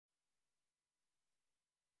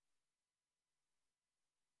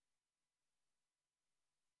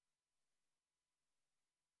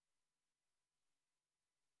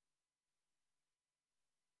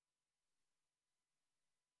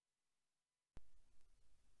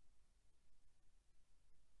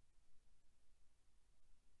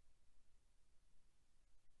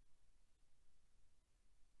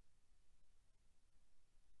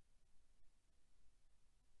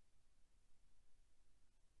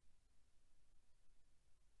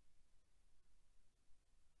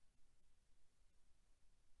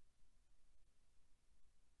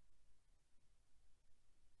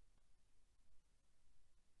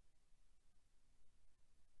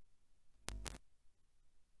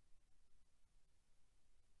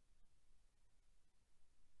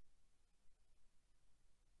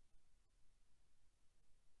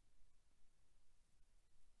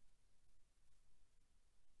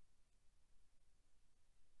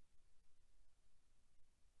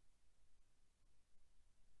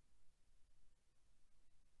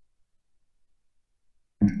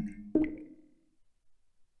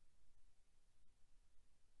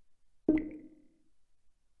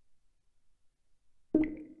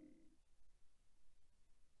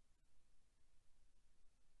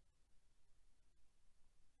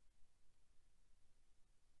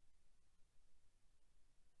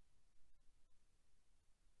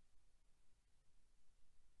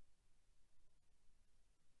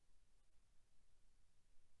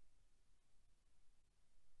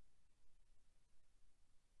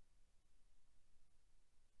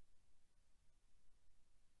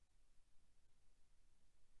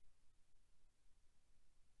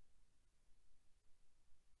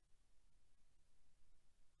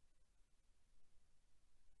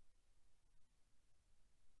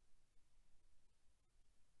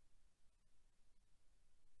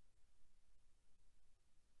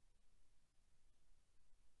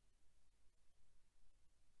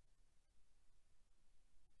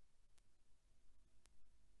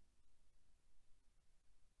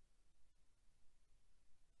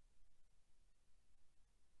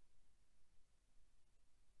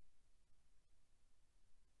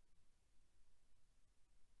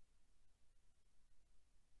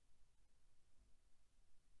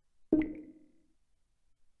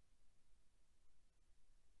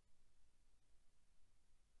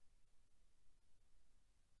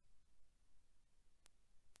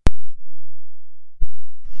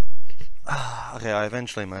Okay, I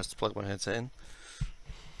eventually managed to plug my headset in.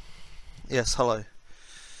 Yes, hello.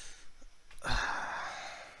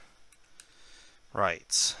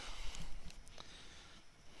 Right.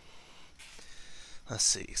 Let's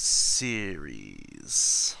see.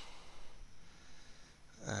 Series.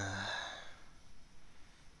 I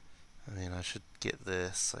mean, I should get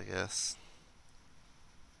this, I guess.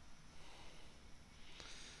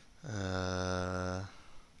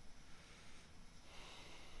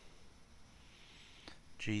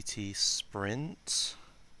 GT Sprint.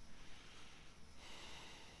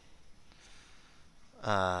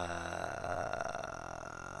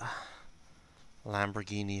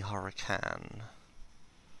 Lamborghini Huracan.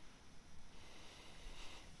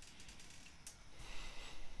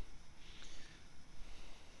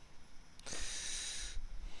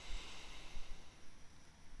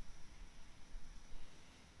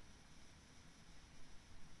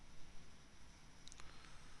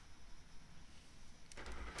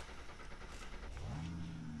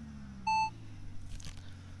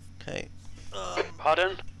 Okay.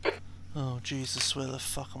 Pardon? Oh Jesus, where the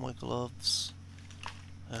fuck are my gloves?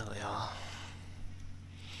 There they are.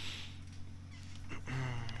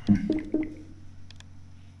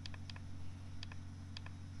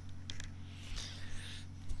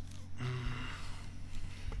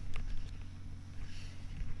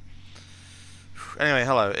 Anyway,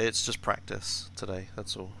 hello, it's just practice today,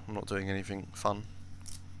 that's all. I'm not doing anything fun.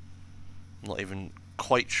 I'm not even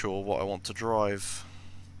quite sure what I want to drive.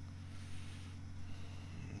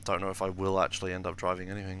 Don't know if I will actually end up driving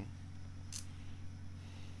anything.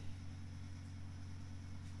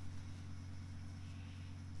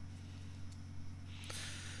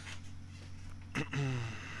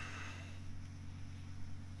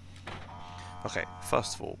 Okay,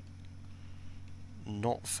 first of all,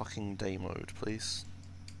 not fucking day mode, please.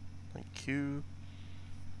 Thank you.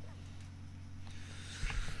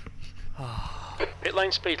 Pit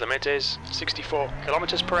lane speed limit is 64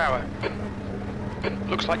 kilometers per hour.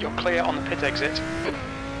 Looks like you're clear on the pit exit.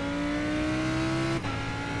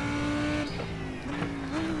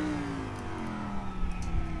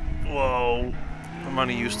 Whoa. I'm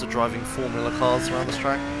only used to driving Formula cars around this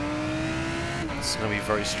track. It's going to be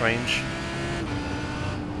very strange.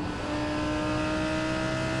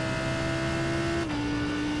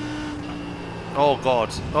 Oh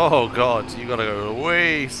god, you gotta go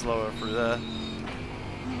way slower through there.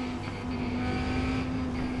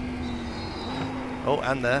 Oh,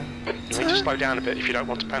 and there. You need to slow down a bit if you don't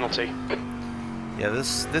want a penalty. Yeah,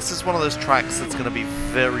 this is one of those tracks that's going to be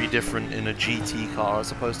very different in a GT car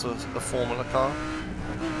as opposed to a Formula car.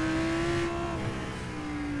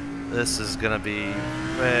 This is going to be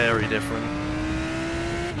very different.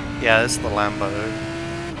 Yeah, this is the Lambo.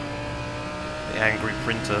 The angry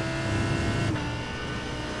printer.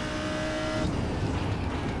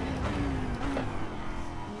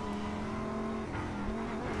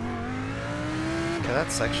 Okay,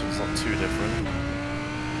 that section's not too different.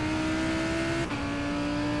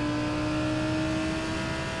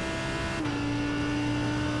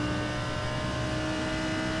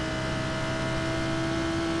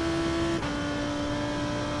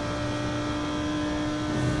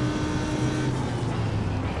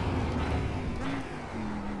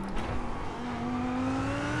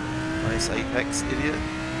 Nice apex, idiot.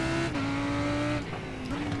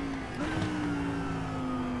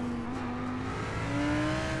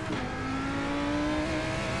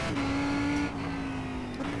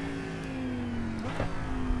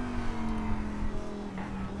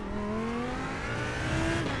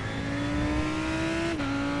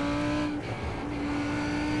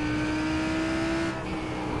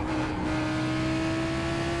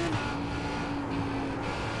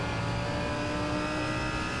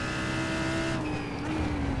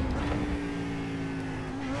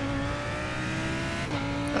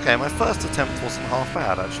 Okay, my first attempt wasn't half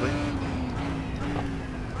bad, actually.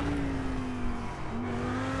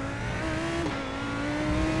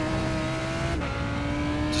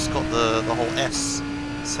 Just got the whole S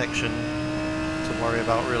section to worry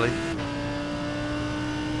about, really.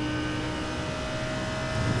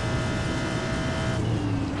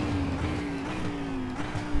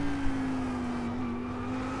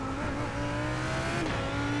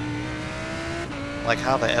 Like,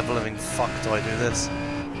 how the ever-living fuck do I do this?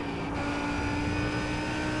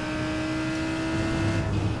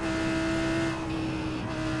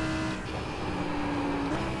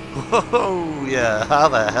 Oh yeah, how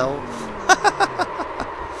the hell?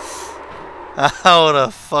 How the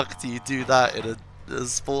fuck do you do that in a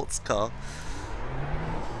sports car?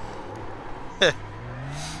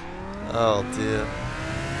 Oh dear.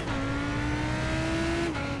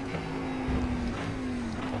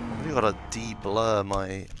 Probably gotta de-blur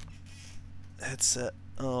my headset.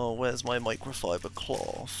 Oh, where's my microfiber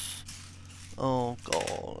cloth? Oh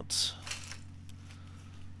god.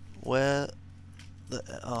 Where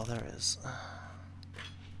the... oh, there it is.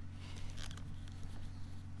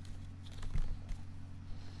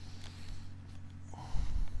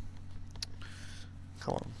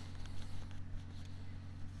 Come on.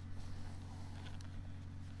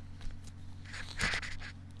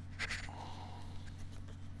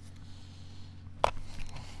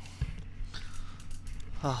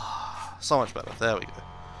 Ah, so much better. There we go.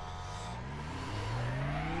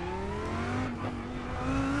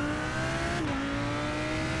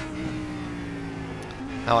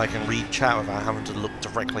 Now I can read chat without having to look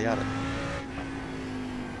directly at it.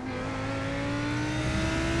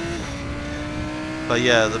 But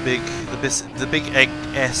yeah, the big egg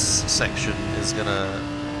S section is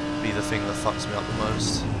gonna be the thing that fucks me up the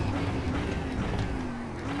most.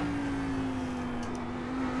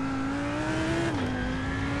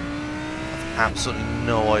 Absolutely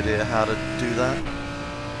no idea how to do that.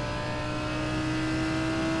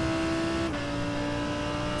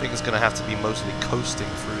 I think it's going to have to be mostly coasting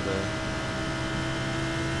through there.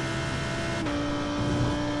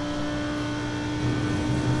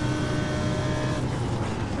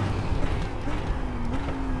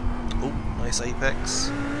 Oh, nice apex.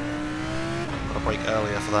 Got to brake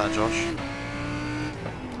earlier for that, Josh.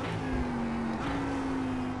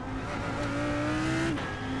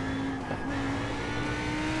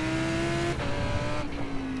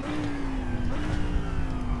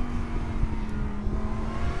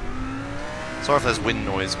 Sorry if there's wind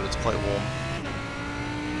noise, but it's quite warm.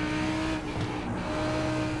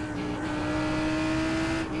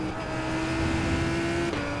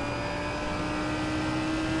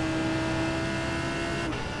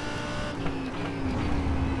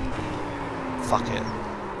 Fuck it.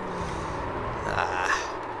 Ah.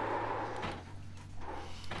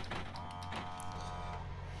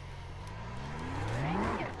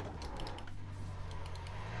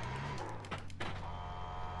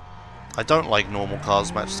 I don't like normal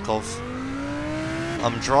cars, Matchkov.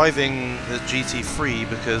 I'm driving the GT3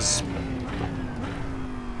 because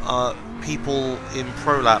people in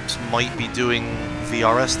Prolaps might be doing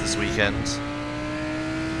VRS this weekend,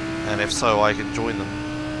 and if so, I can join them.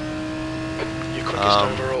 Your quickest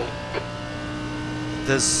overall.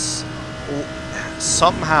 There's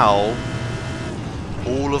somehow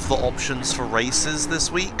all of the options for races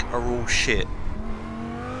this week are all shit.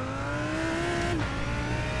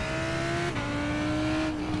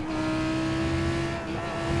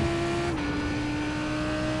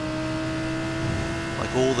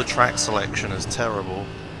 All the track selection is terrible.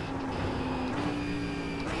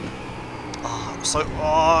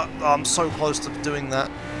 I'm so close to doing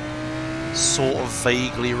that sort of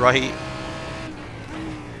vaguely right.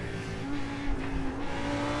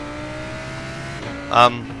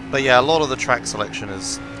 But yeah, a lot of the track selection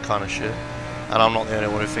is kind of shit, and I'm not the only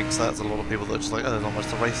one who thinks that. There's a lot of people that are just like, oh, there's not much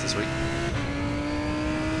to race this week.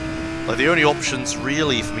 Like, the only options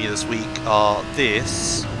really for me this week are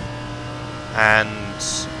this and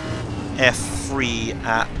F3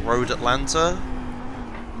 at Road Atlanta,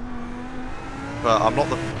 but I'm not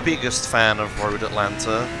the biggest fan of Road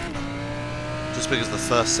Atlanta, just because the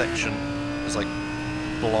first section is like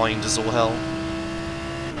blind as all hell.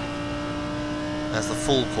 There's the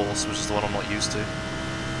full course, which is the one I'm not used to.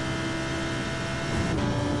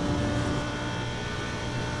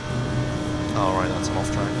 Alright, that's an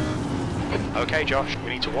off track. Okay, Josh, we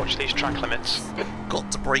need to watch these track limits.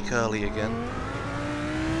 Got to brake early again.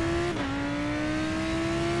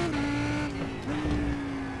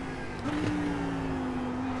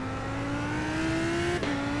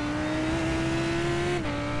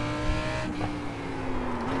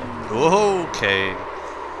 Okay.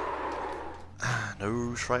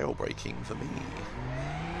 No trail braking for me.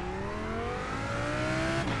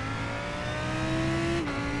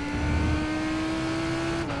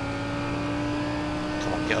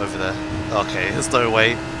 Come on, get over there. Okay, there's no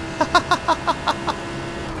way.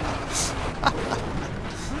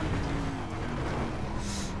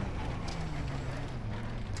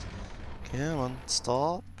 Come on,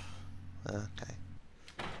 stop. Okay.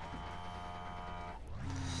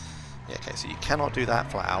 Yeah, okay, so you cannot do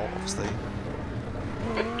that flat out, obviously.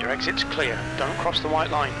 Your exit's clear. Don't cross the white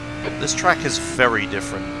line. This track is very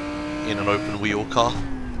different in an open wheel car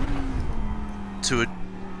to a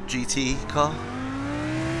GT car.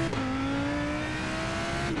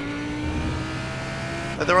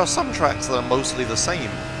 There are some tracks that are mostly the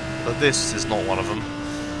same, but this is not one of them.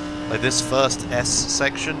 Like, this first S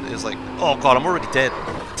section is like, oh god, I'm already dead.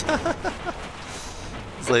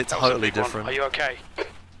 It's like That was a totally big one. different. Are you okay?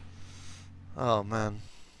 Oh man.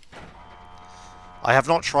 I have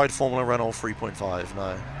not tried Formula Renault 3.5,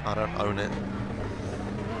 no. I don't own it.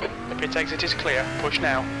 The pit exit is clear. Push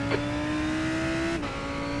now.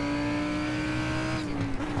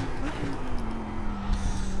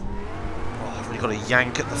 Oh, I've really got to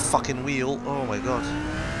yank at the fucking wheel. Oh my god.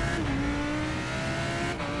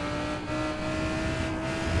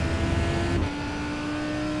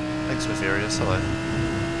 Thanks, Mysterious. Hello.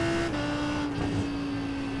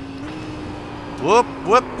 Whoop,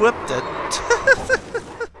 whoop, whoop, dead.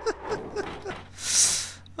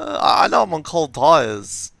 I know I'm on cold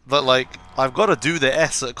tires, but like I've got to do the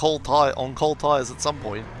S at cold tires at some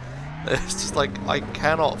point. It's just like I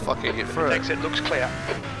cannot fucking get through The it. exit looks clear.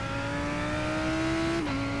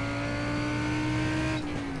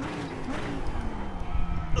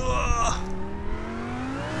 Ugh.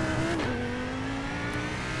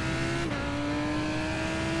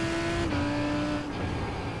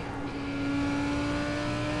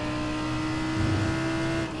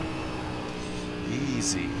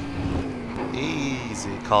 Easy. Easy.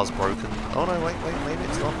 Car's broken. Oh no, wait, maybe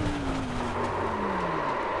it's not.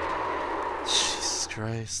 Jesus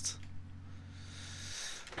Christ.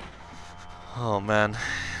 Oh man.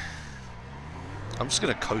 I'm just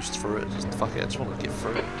gonna coast through it, just fuck it, I just want to get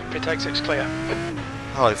through it. The pit exit's clear.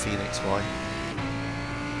 Hello Phoenix, why?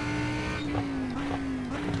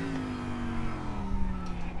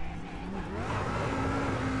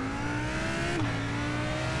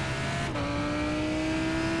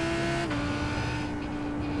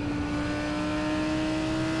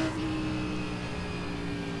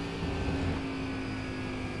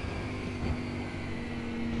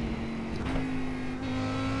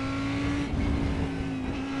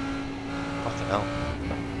 Fucking hell.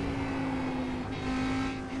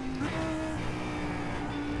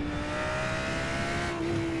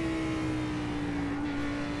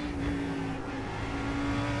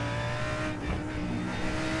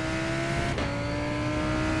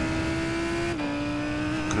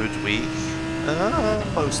 Good week.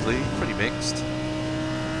 Mostly. Pretty mixed.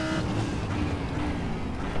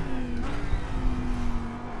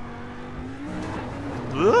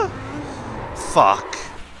 Fuck.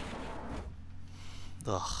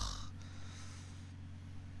 Ugh.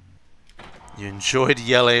 You enjoyed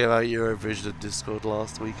yelling about Eurovision at Discord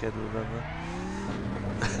last weekend, remember?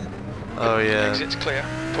 Oh yeah. Exit's clear.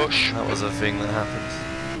 Push. That was a thing that happened.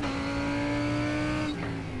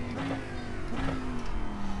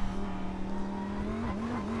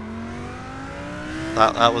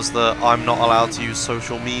 That was the I'm not allowed to use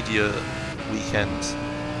social media weekend.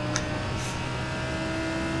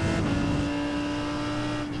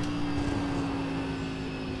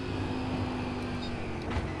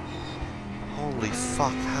 Holy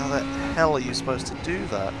fuck, how the hell are you supposed to do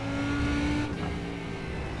that?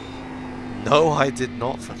 No, I did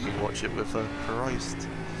not fucking watch it with her. Christ.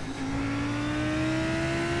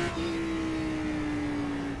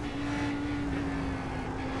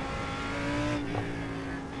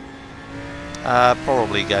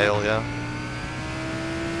 Probably Gale, yeah.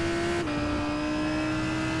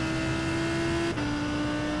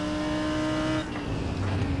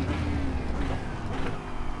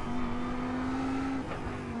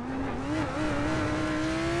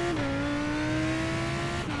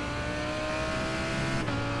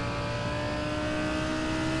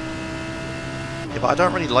 Yeah, but I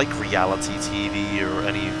don't really like reality TV or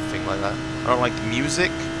anything like that. I don't like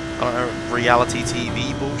music. I don't know, reality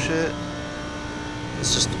TV bullshit.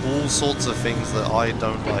 It's just all sorts of things that I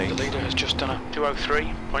don't like. The leader has just done a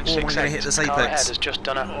 203.68. Oh, I'm gonna hit this The car apex. ahead has just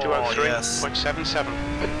done a Oh, yes.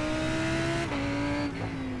 203.77.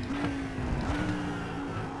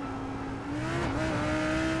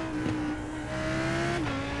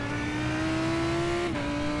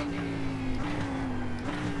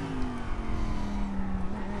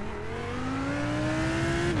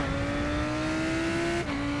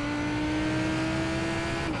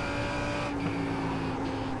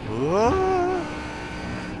 Whoa.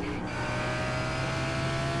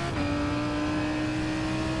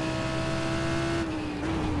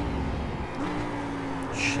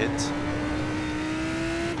 Shit.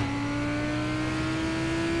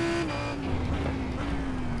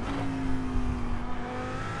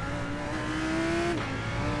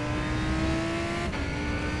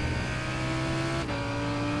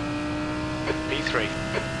 P3.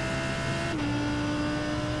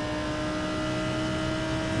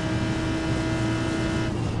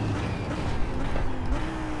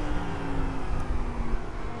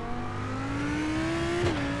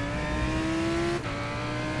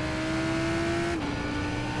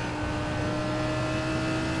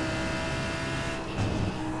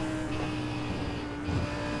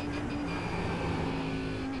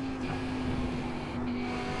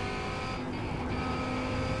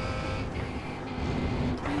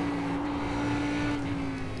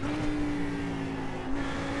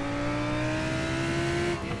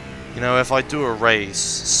 You know, if I do a race,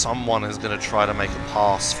 someone is going to try to make a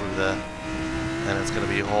pass through there, and it's going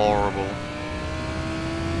to be horrible.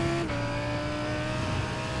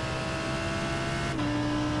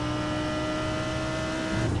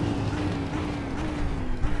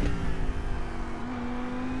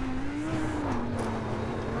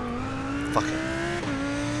 Fuck it.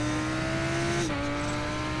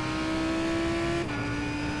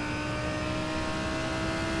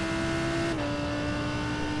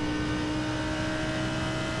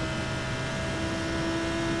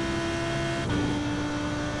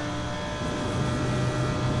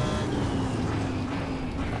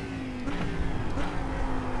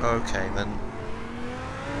 Okay, then.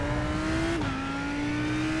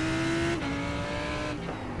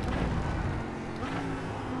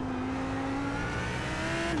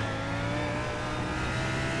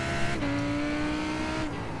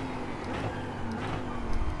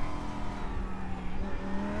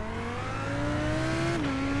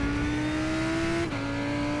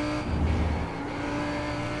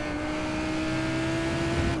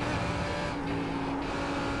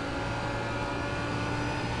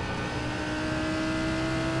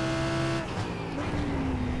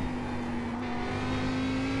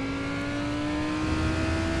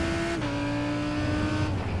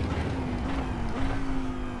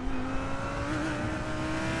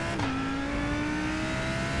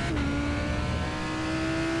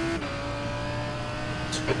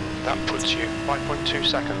 That puts you 5.2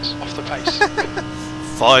 seconds off the pace.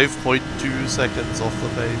 5.2 seconds off the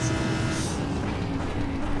pace.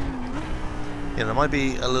 Yeah, there might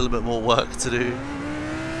be a little bit more work to do.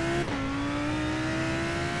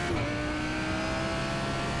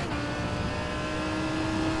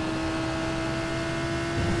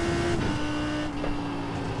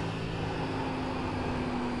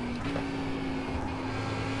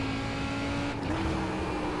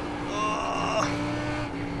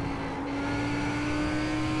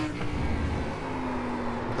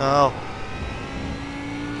 No.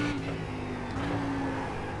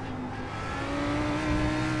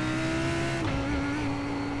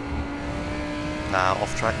 Nah,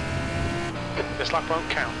 off track. This lap won't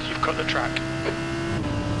count, you've cut the track.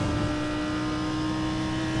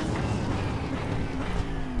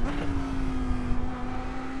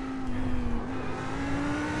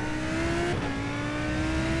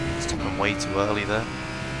 Stopping way too early there.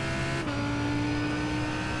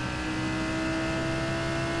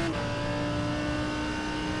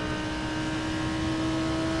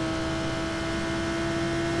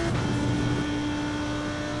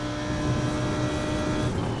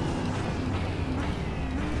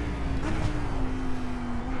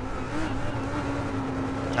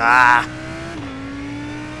 Ah!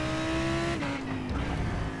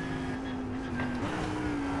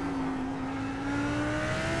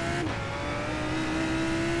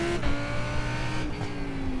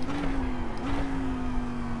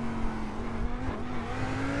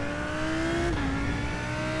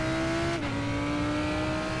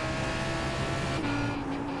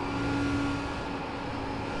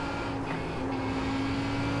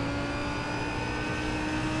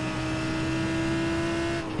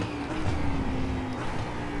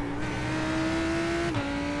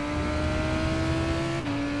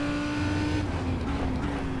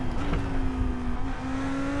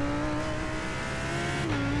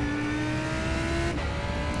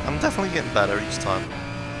 I'm definitely getting better each time.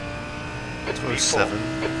 27.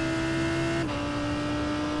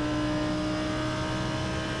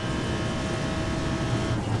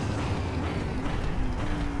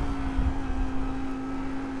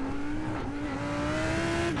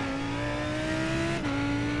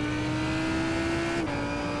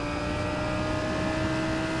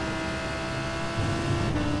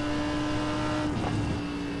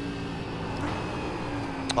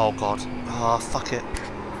 Oh god. Ah, fuck it.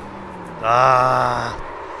 Ah.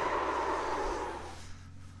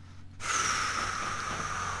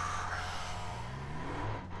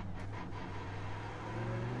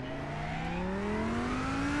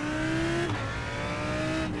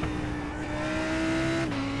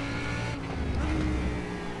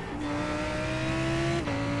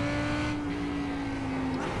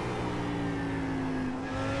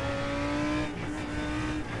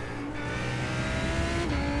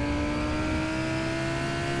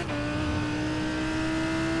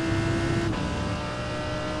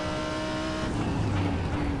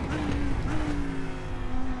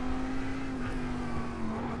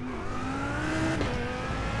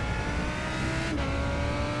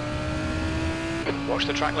 Watch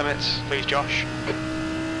the track limits, please, Josh.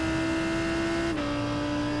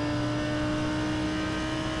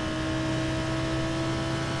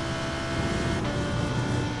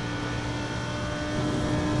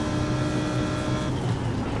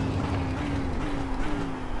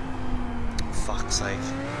 fuck's sake.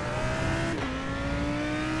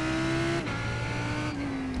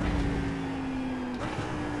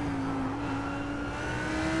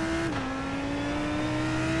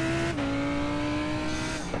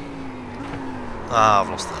 Ah, I've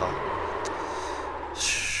lost the car.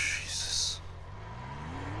 Jesus.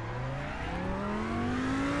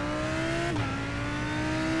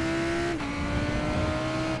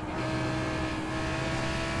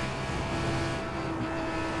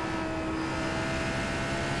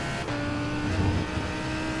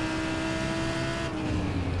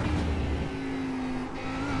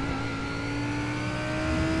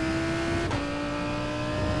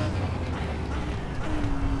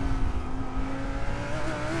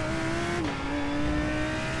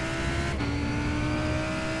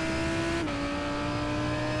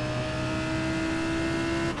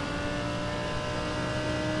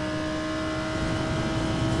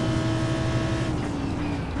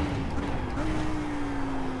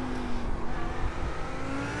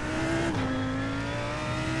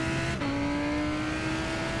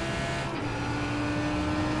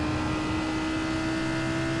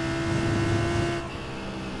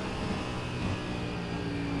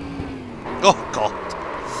 Oh god.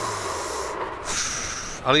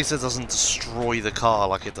 At least it doesn't destroy the car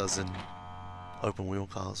like it does in open wheel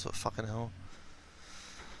cars, but fucking hell.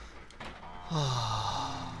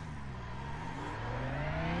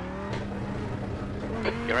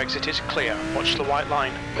 Your exit is clear. Watch the white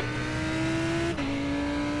line.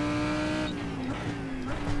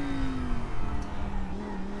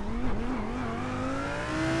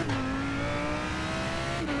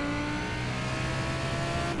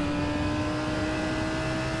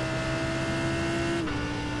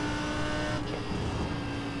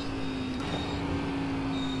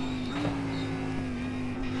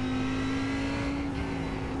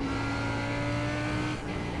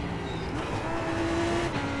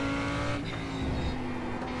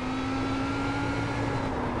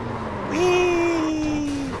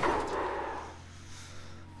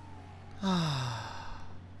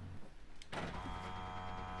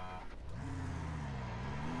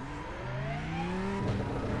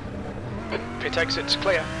 Pit exit's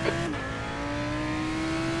clear.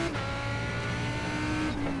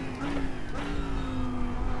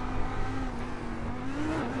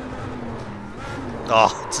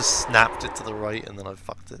 Oh, just snapped it to the right and then I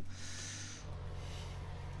fucked it.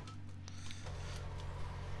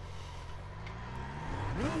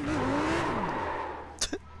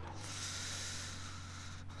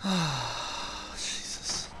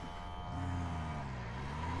 Jesus.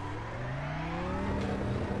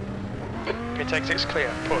 Pit exit's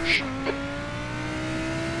clear. Push.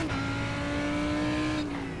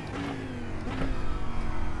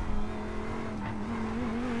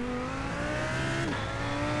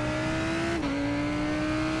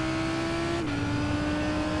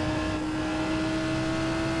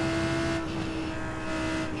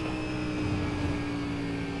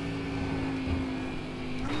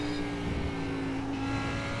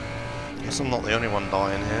 Guess I'm not the only one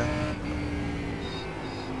dying here.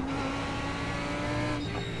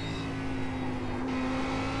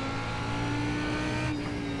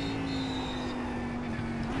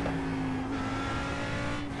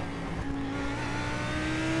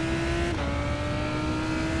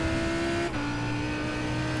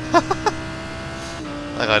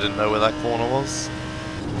 Like I didn't know where that corner was.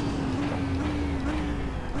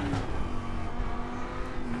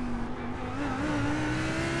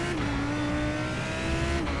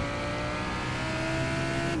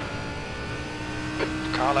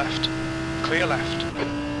 Car left. Clear left.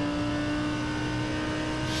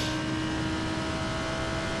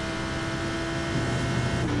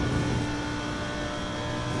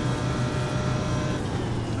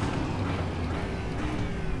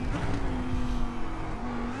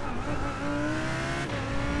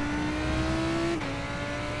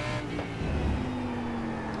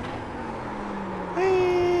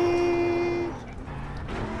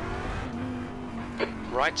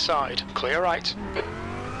 Right side. Clear right.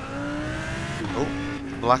 Oh,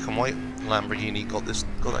 black and white Lamborghini got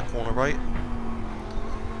that corner right.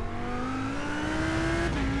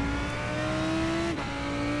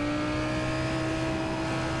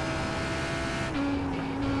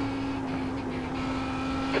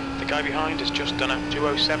 The guy behind has just done a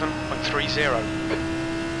 207.30.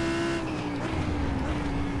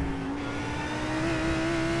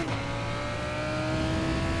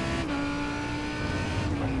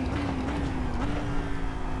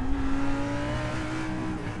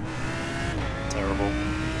 Terrible.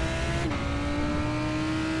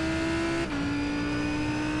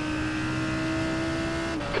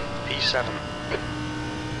 P7.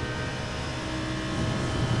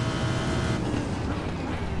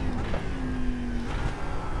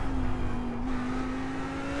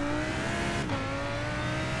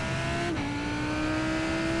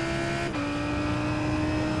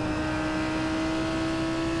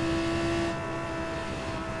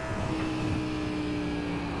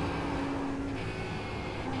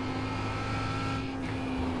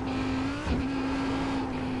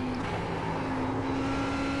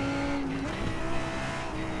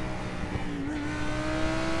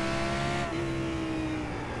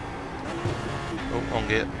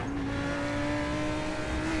 it.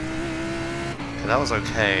 Okay, that was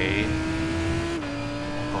okay.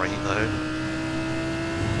 Great though.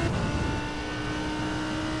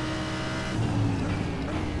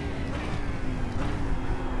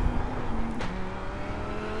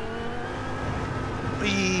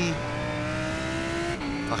 Whee!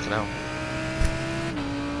 Fucking hell.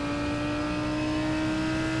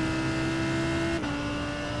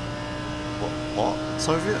 What?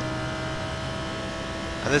 Soviet?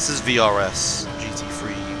 And this is VRS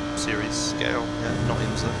GT3 series scale, yeah, not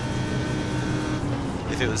IMSA.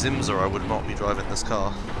 If it was IMSA, I would not be driving this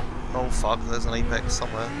car. Oh fuck, there's an Apex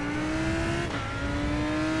somewhere.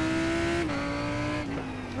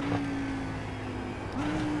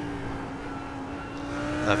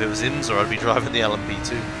 If it was IMSA, I'd be driving the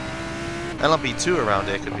LMP2. LMP2 around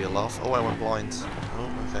here could be a laugh. Oh, I went blind. Oh,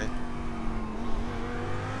 okay.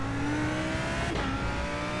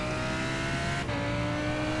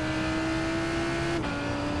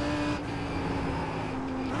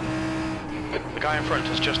 The guy in front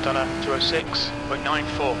has just done a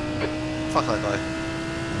 206.94. Fuck that guy.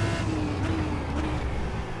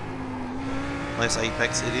 Nice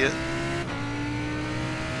Apex idiot.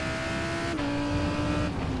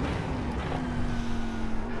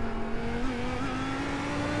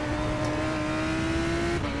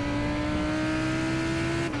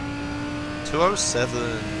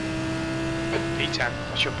 .207. P10,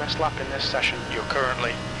 that's your best lap in this session. You're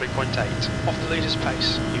currently 3.8 off the leader's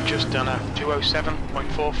pace. You've just done a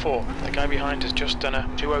 207.44. The guy behind has just done a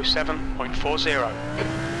 207.40.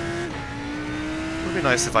 It would be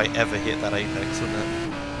nice if I ever hit that Apex, wouldn't it?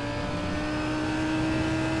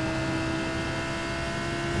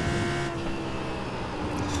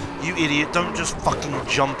 You idiot, don't just fucking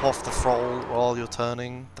jump off the throttle while you're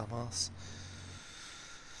turning, dumbass.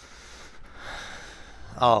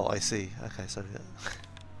 Oh, I see. Okay, so yeah.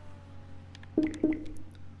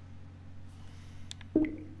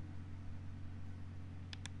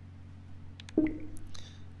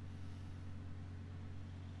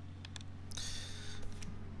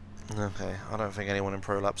 Okay, I don't think anyone in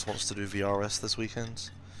Pro Laps wants to do VRS this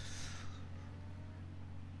weekend.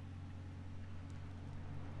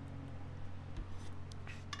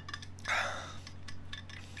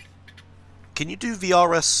 Can you do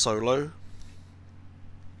VRS solo?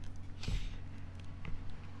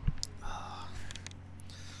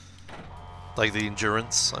 Like the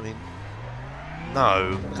endurance, I mean.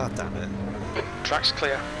 No, god damn it. Track's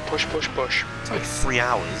clear. Push, push, push. It's only 3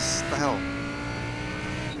 hours. What the hell?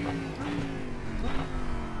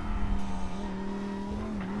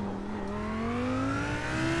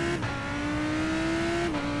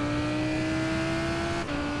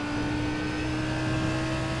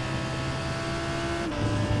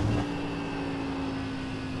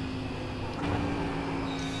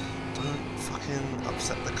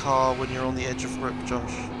 Upset the car when you're on the edge of rip,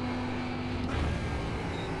 Josh.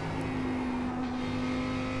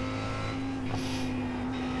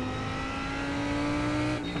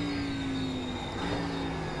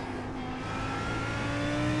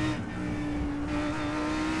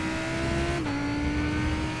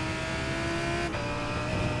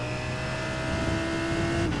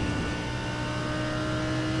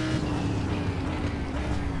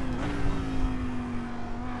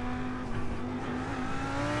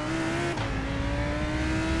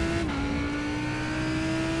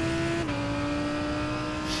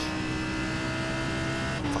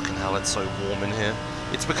 It's so warm in here.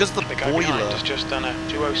 It's because the boiler has just done a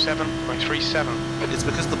 207.37. It's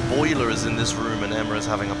because the boiler is in this room and Emma is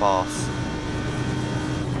having a bath.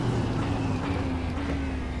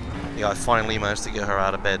 Yeah, I finally managed to get her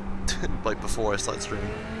out of bed like before I started streaming.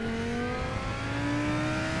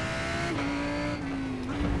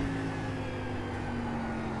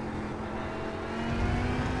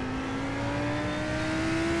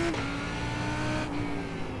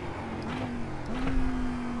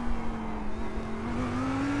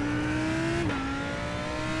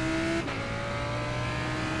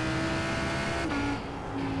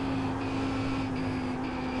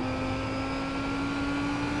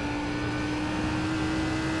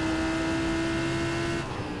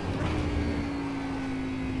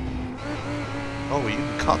 Oh, you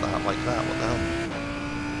can cut that like that, what the hell?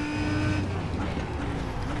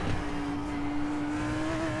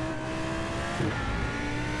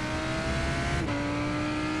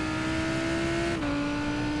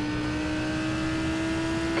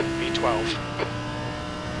 B12.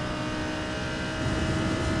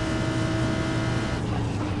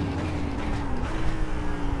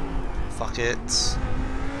 Fuck it.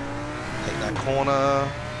 Take that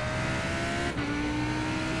corner.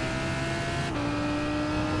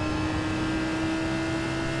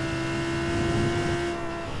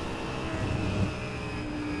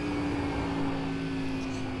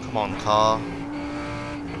 Come on, car.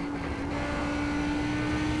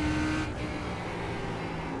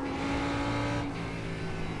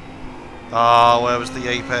 Ah, where was the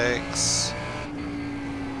apex?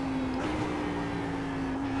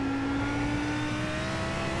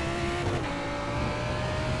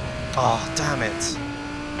 Oh, damn it.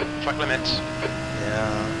 Track limits.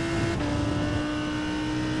 Yeah.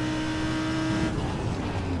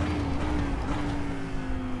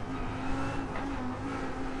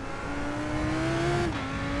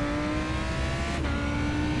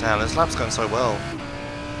 Damn, this lap's going so well.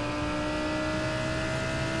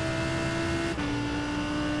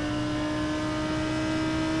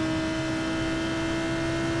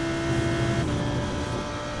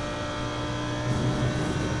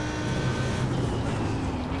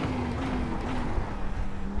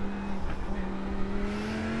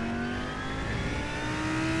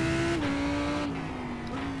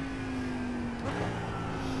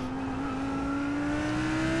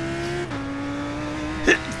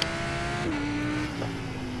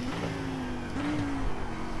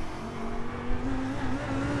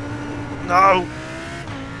 No!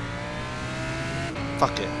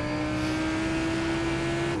 Fuck it.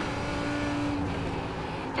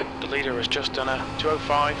 The leader has just done a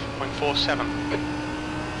 205.47.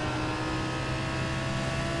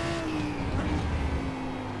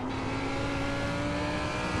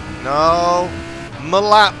 No! My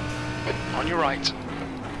lap! On your right.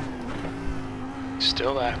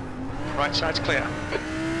 Still there. Right side's clear.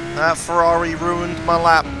 That Ferrari ruined my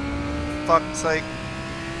lap. Fuck's sake.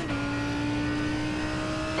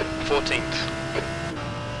 14th.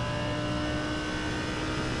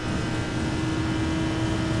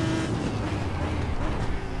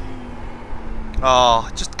 Oh,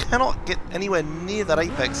 I just cannot get anywhere near that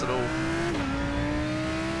apex at all.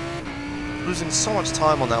 Losing so much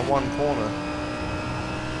time on that one corner.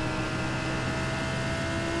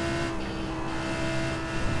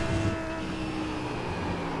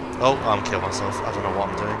 Oh, I'm killing myself. I don't know what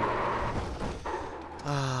I'm doing.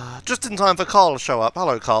 Just in time for Carl to show up.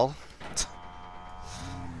 Hello, Carl.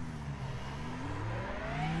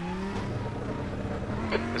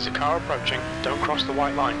 There's a car approaching. Don't cross the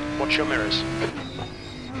white line. Watch your mirrors.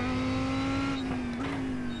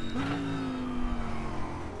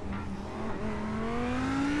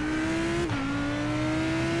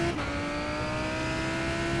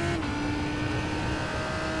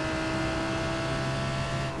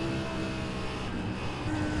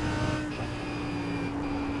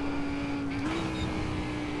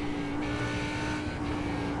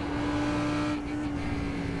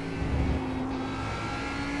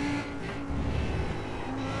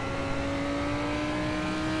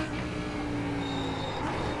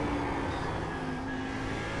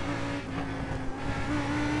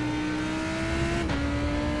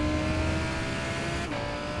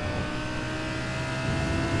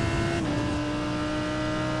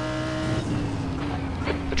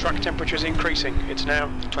 The track temperature is increasing. It's now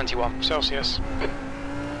 21 Celsius.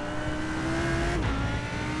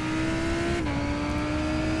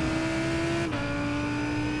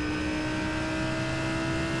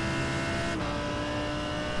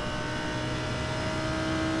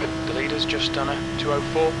 The leader's just done a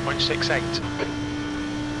 204.68.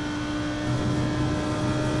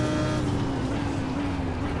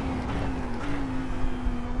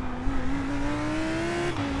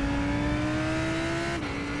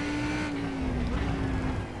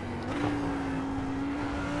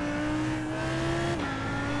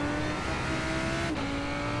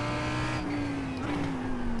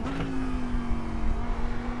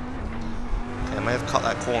 I may have cut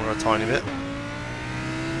that corner a tiny bit.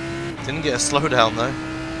 Didn't get a slowdown though.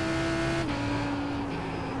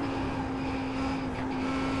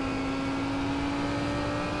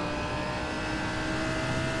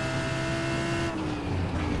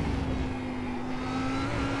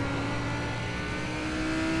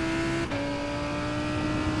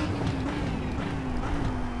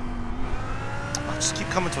 I just keep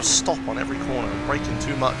coming to a stop on every corner, I'm braking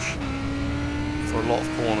too much for a lot of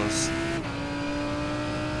corners.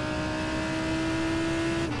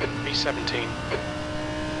 B17.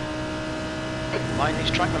 Mind these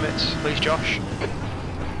track limits, please, Josh.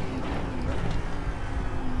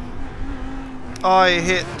 I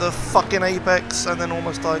hit the fucking apex and then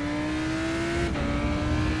almost died.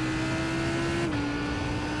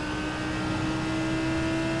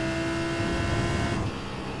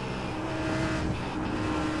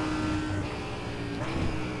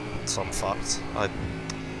 So I'm fucked.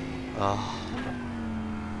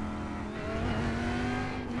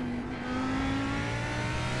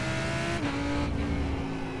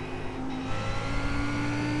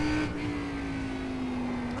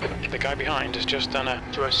 The guy behind has just done a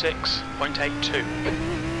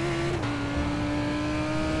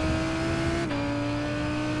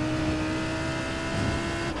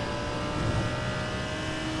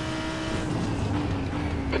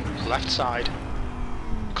Left side.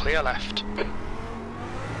 Clear left.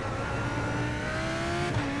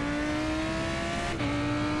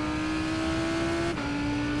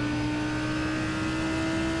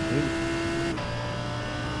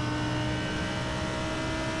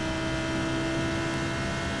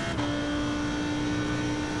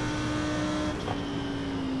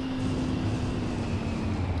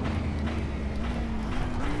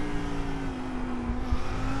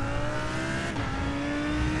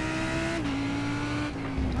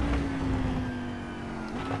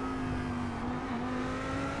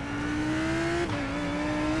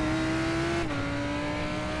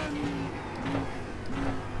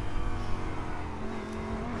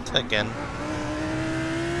 Again.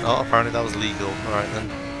 Oh, apparently that was legal. Alright then.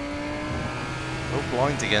 Oh,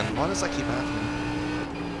 blind again. Why does that keep happening?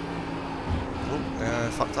 Oh, I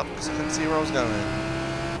fucked up because I couldn't see where I was going.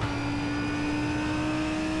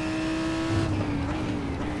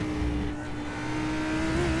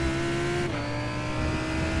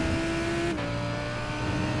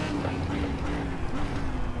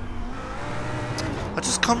 I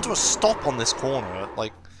just come to a stop on this corner,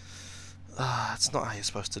 like... it's not how you're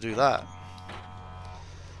supposed to do that.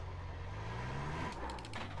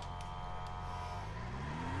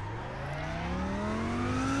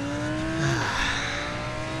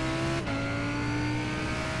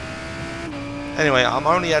 Anyway, I'm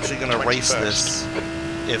only actually going to race this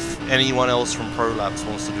if anyone else from ProLabs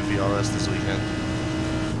wants to do VRS this weekend.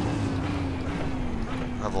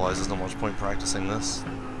 Otherwise, there's not much point practicing this.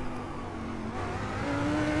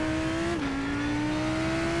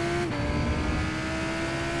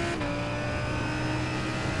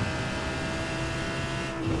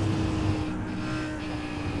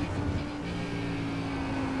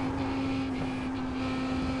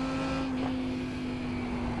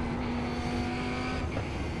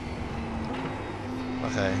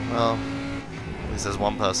 Okay, well, at least there's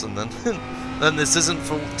one person then. Then this isn't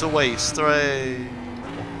to waste, hooray!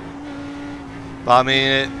 But I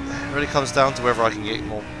mean, it really comes down to whether I can get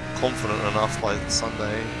more confident enough by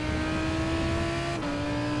Sunday.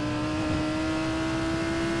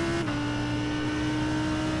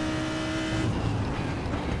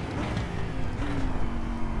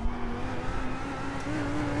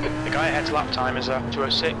 The guy ahead's lap time is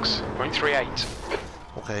 206.38.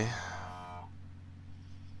 Okay.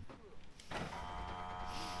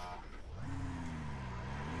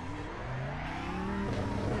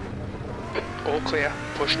 All clear,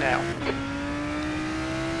 push now.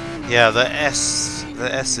 Yeah, the S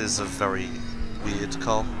is a very weird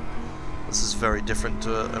car. This is very different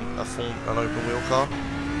to an open wheel car.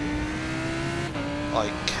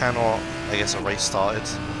 I cannot, I guess a race started.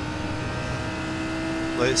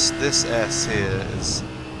 This S here is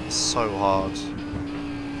so hard.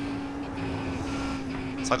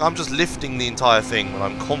 It's like I'm just lifting the entire thing when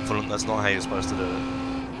I'm confident that's not how you're supposed to do it.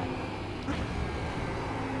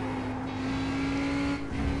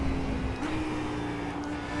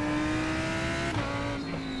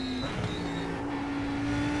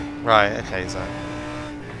 Right, okay, so...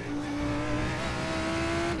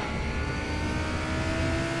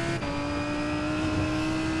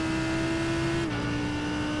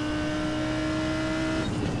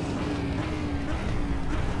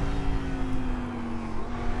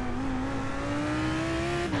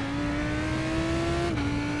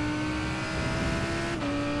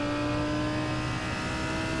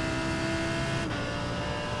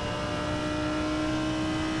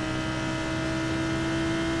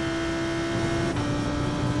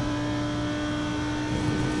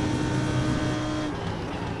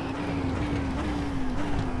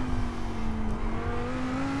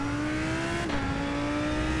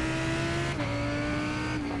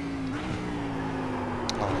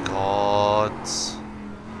 Oh God.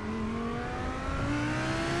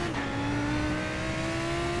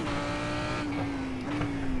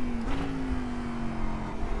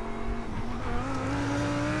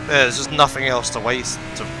 There's just nothing else to waste.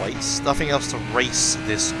 Nothing else to race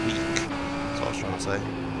this week. That's what I was trying to say.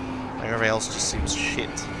 Everything else just seems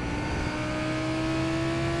shit.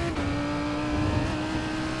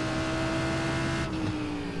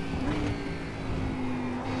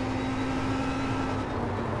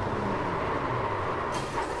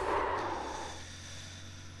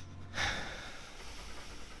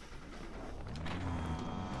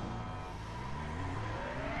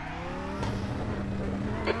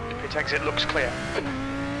 Exit looks clear.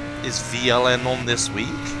 Is VLN on this week?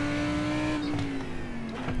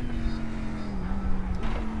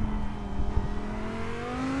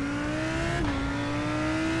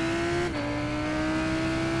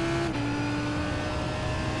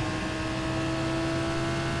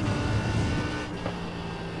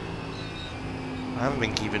 I haven't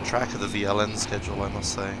been keeping track of the VLN schedule, I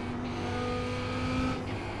must say.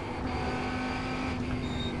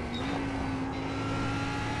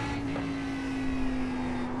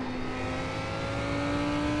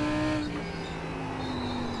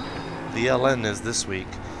 VLN is this week.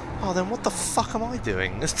 Oh, then what the fuck am I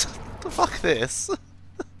doing? The fuck this?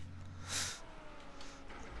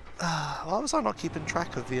 Why was I not keeping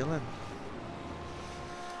track of VLN?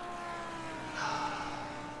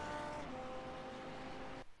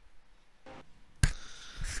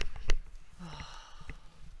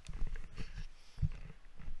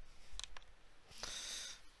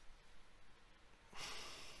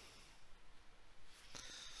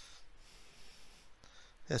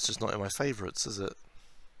 It's just not in my favourites, is it?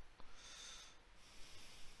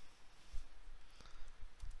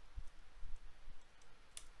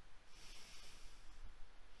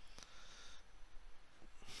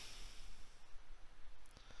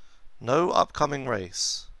 No upcoming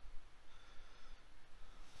race.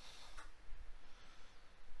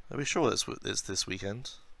 Are we sure it's this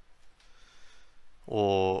weekend?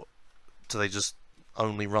 Or do they just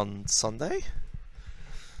only run Sunday?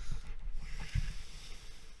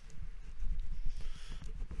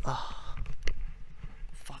 Ah,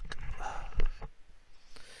 fuck.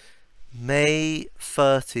 May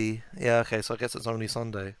 30. Yeah, okay, so I guess it's only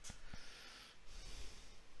Sunday.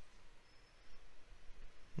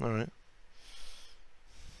 Alright.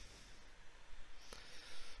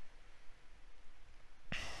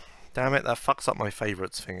 Damn it, that fucks up my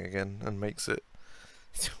favourites thing again and makes it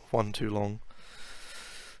one too long.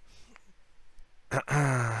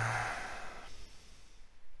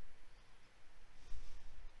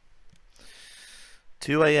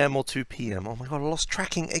 2 AM or 2 PM? Oh my god, I lost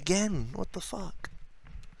tracking again! What the fuck?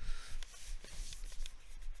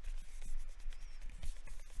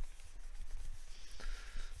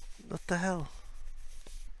 What the hell?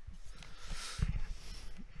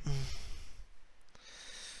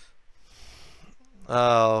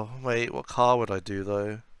 Oh, wait, what car would I do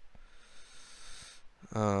though?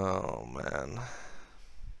 Oh man.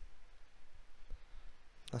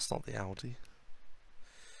 That's not the Audi.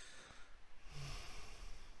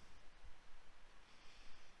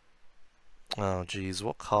 Oh geez,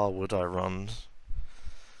 what car would I run?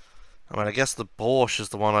 I mean, I guess the Porsche is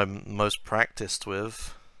the one I'm most practiced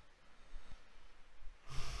with.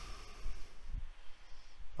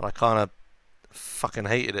 But I kind of fucking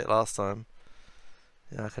hated it last time.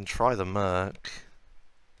 Yeah, I can try the Merc.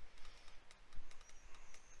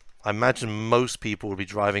 I imagine most people would be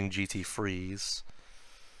driving GT3s.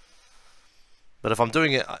 But if I'm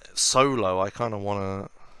doing it solo, I kind of want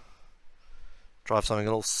to drive something a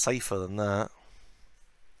little safer than that.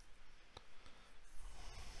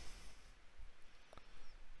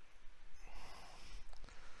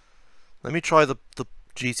 Let me try the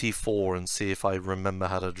GT4 and see if I remember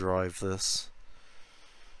how to drive this.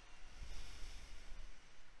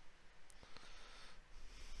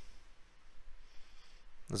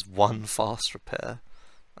 There's one fast repair.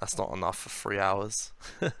 That's not enough for 3 hours.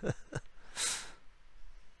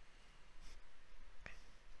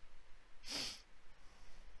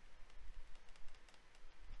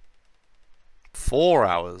 4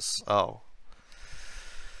 hours? Oh.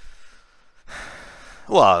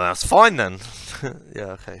 Well, that's fine then.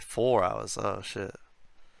 Yeah, okay, 4 hours. Oh, shit.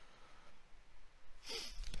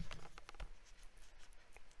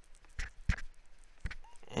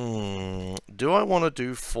 Do I want to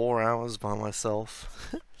do 4 hours by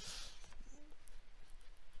myself?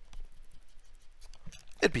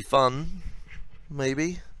 It'd be fun.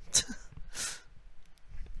 Maybe.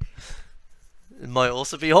 It might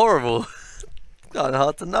also be horrible. Kind of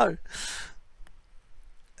hard to know.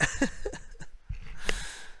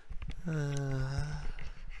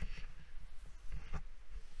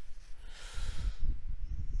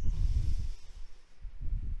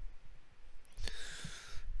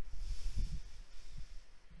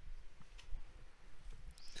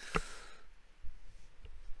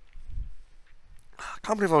 I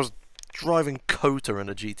can't believe I was driving Kota in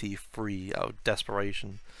a GT3 out of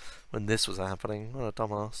desperation when this was happening. What a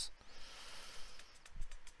dumbass.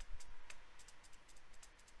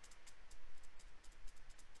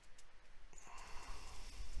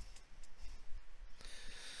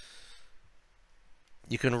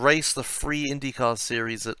 You can race the free IndyCar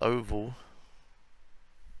series at Oval.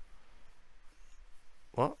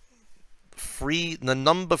 What? Free? The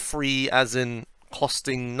number free as in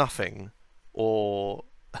costing nothing? Or...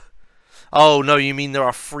 Oh, no, you mean there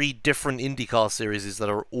are 3 different IndyCar series that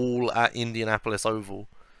are all at Indianapolis Oval.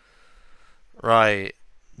 Right.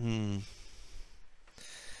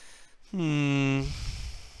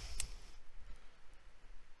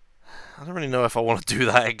 I don't really know if I want to do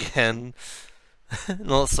that again.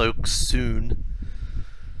 Not so soon.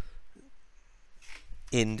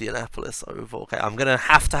 Indianapolis Oval. Okay, I'm gonna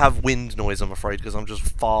have to have wind noise, I'm afraid, because I'm just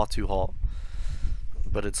far too hot.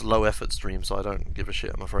 But it's low effort stream, so I don't give a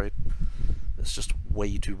shit, I'm afraid. It's just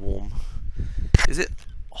way too warm. Is it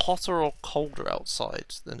hotter or colder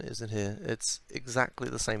outside than it is in here? It's exactly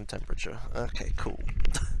the same temperature. Okay, cool.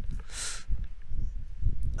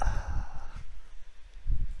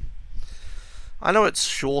 I know it's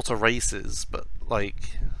shorter races, but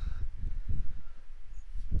like,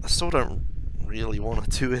 I still don't really want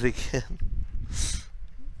to do it again.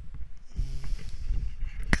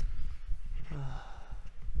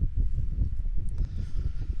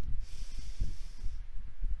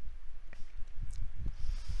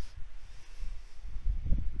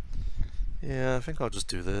 Yeah, I think I'll just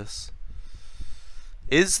do this.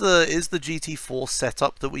 Is the GT4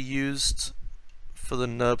 setup that we used for the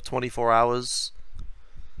NURB 24 hours,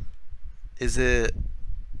 is it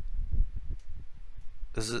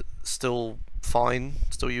still fine,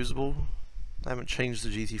 still usable? I haven't changed the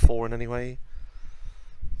GT4 in any way.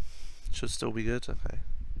 Should still be good. Okay.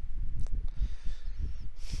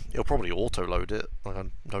 It'll probably auto load it. Like, I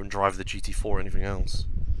don't drive the GT4 or anything else.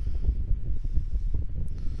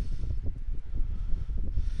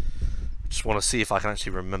 Just want to see if I can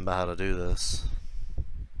actually remember how to do this.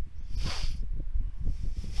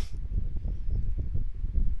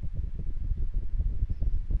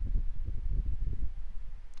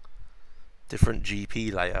 Different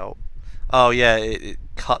GP layout. Oh yeah, it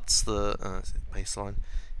cuts the baseline.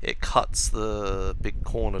 It cuts the big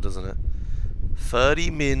corner, doesn't it? 30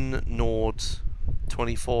 min Nord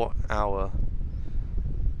 24 hour.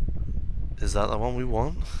 Is that the one we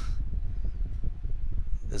want?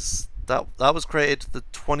 Is that was created the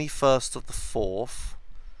 21st of the 4th?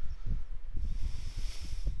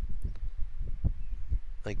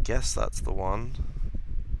 I guess that's the one.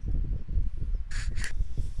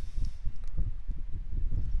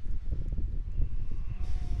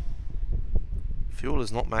 Fuel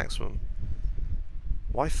is not maximum.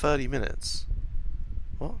 Why 30 minutes?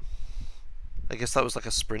 What? I guess that was like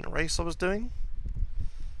a sprint race I was doing?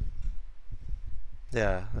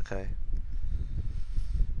 Yeah, okay.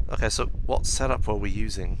 Okay, so what setup were we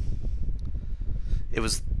using? It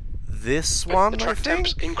was this one, The track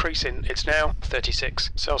temp's increasing. It's now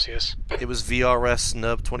 36 Celsius. It was VRS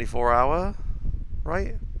NURB 24 hour,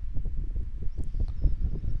 right?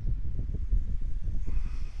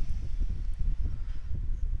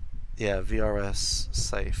 Yeah, VRS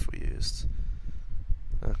safe we used.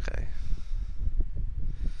 Okay.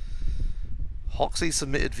 Hoxie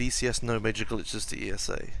submitted VCS, no major glitches to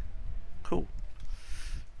ESA. Cool.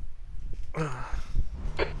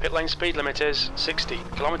 Pit lane speed limit is 60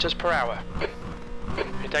 kilometers per hour.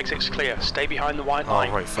 Pit exit's clear. Stay behind the white line.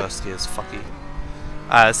 Oh, right, first gear's fucky.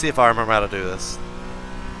 Let's see if I remember how to do this.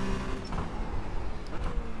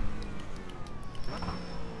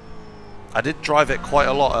 I did drive it quite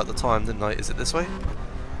a lot at the time, didn't I? Is it this way?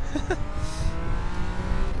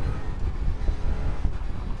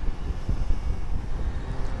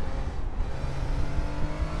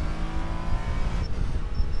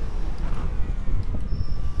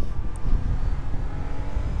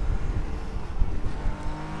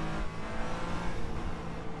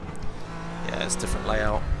 Yeah, it's different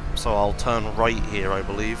layout. So I'll turn right here, I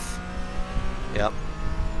believe. Yep.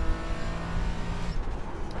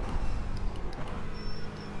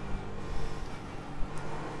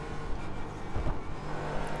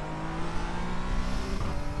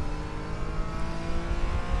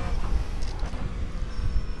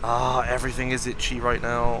 Ah, everything is itchy right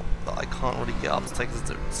now that I can't really get up to take the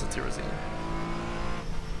Satirizine.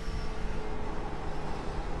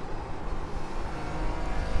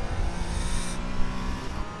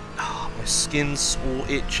 Ah, my skin's all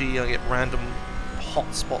itchy, I get random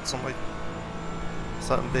hot spots on my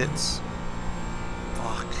certain bits.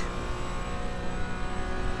 Fuck.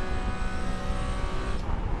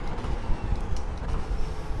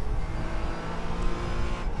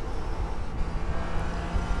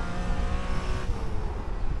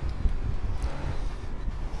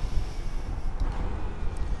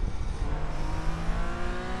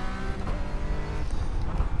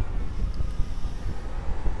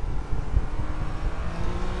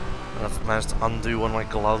 I've managed to undo one of my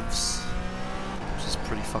gloves, which is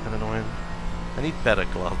pretty fucking annoying. I need better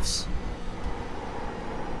gloves.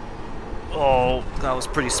 Oh, that was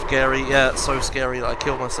pretty scary. Yeah, so scary that I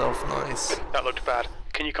killed myself. Nice. That looked bad.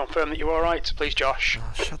 Can you confirm that you're alright, please, Josh?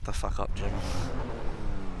 Oh, shut the fuck up, Jim.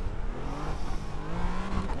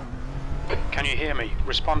 Can you hear me?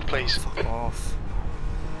 Respond, please. Fuck off.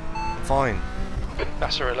 fine.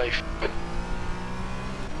 That's a relief.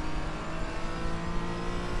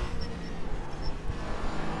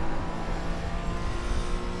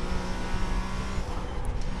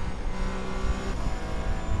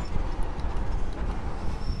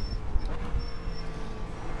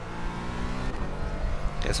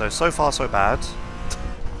 Okay, so far so bad.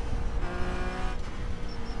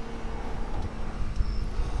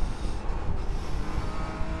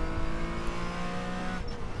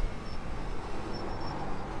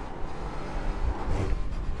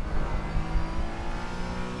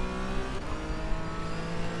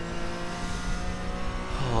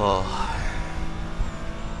 Oh.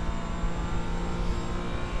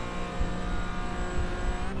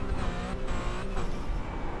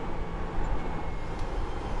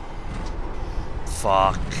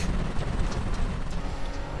 Fuck.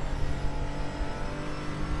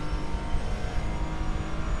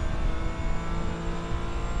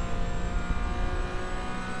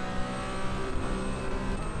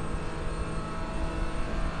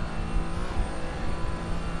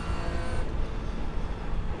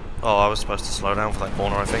 Oh, I was supposed to slow down for that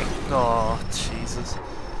corner, I think. Oh, Jesus.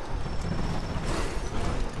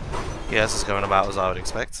 Yeah, this is going about as I would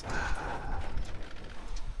expect.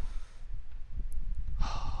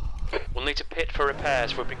 We'll need to pit for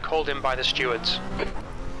repairs. We've been called in by the stewards.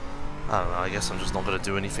 I don't know, I guess I'm just not going to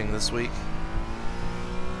do anything this week.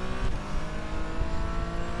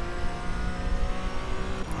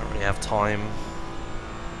 I don't really have time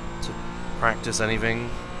to practice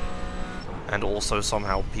anything. And also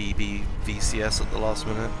somehow PB VCS at the last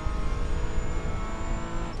minute.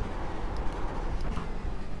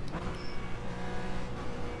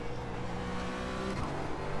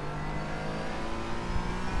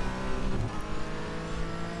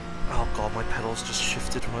 Oh god, my pedals just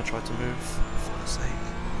shifted when I tried to move. For fuck's sake.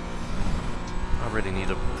 I really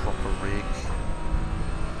need a proper rig.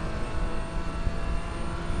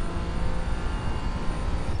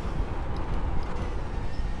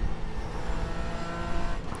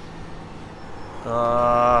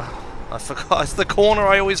 I forgot, it's the corner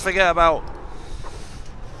I always forget about.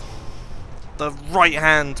 The right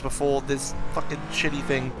hand before this fucking shitty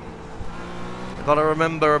thing. I gotta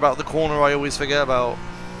remember about the corner I always forget about.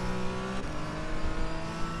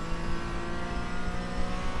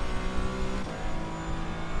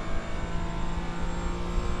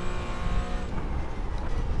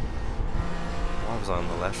 Why was I on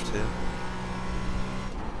the left here?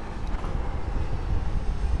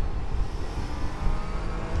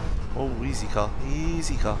 Oh, easy car,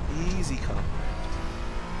 easy car, easy car.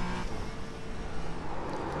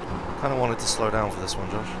 Kinda wanted to slow down for this one,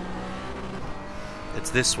 Josh. It's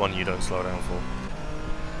this one you don't slow down for.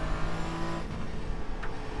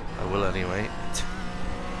 I will anyway.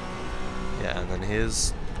 Yeah, and then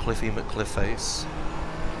here's Cliffy McCliffface.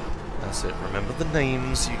 That's it, remember the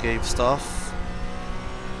names you gave stuff.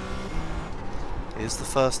 Here's the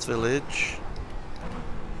first village.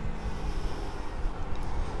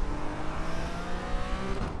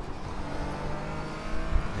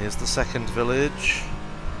 Here's the second village.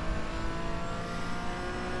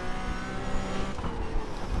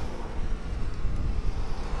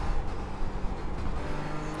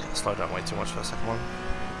 Slow down way too much for the second one.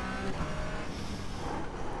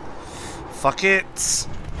 Fuck it!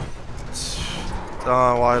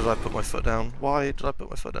 Oh, why did I put my foot down? Why did I put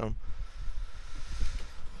my foot down?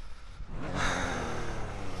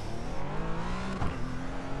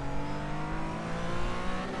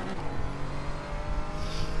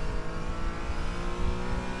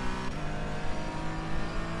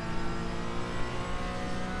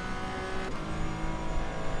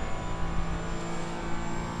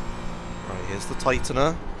 Here's the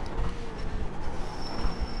tightener.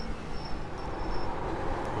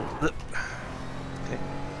 Okay.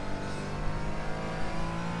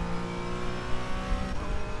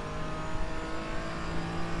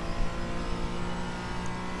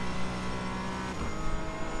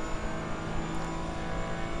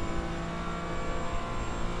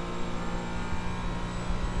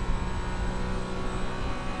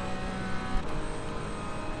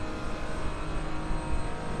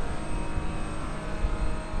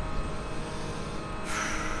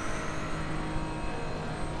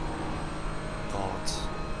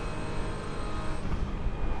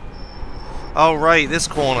 Oh right, this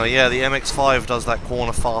corner, yeah, the MX-5 does that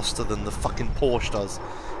corner faster than the fucking Porsche does.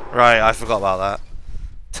 Right, I forgot about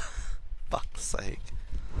that. Fuck's sake.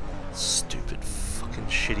 Stupid fucking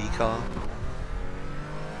shitty car.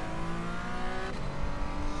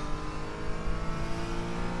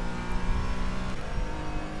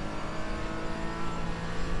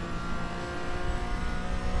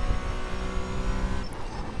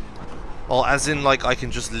 Well, as in, like, I can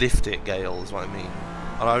just lift it, Gale, is what I mean.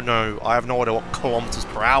 I don't know, I have no idea what kilometers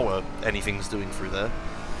per hour anything's doing through there.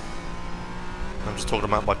 I'm just talking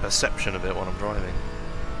about my perception of it when I'm driving.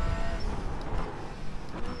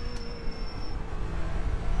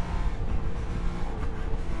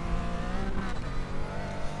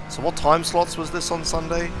 So what time slots was this on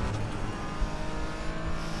Sunday?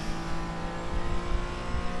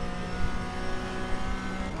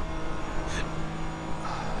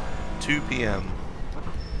 2 PM.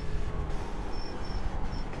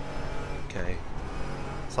 Okay.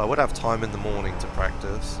 So I would have time in the morning to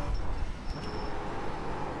practice.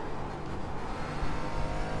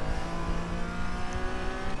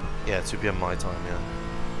 Yeah, 2 PM my time, yeah.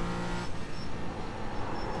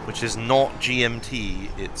 Which is not GMT,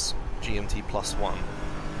 it's GMT +1.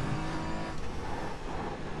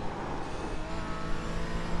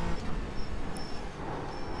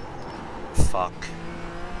 Fuck.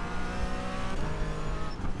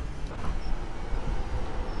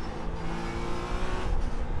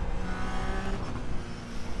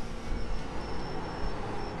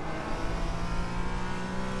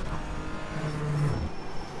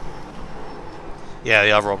 Yeah,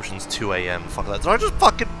 the other option's 2 AM. Fuck that. Did I just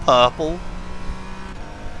fucking purple?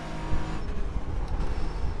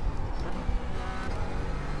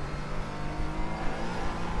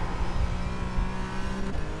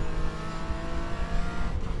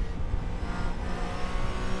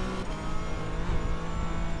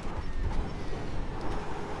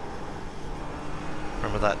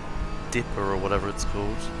 Remember that dipper or whatever it's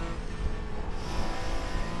called?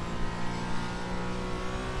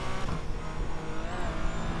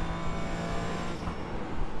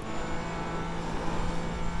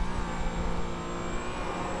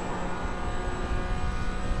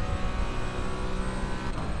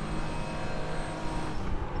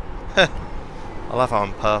 I love how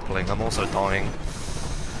I'm purpling. I'm also dying.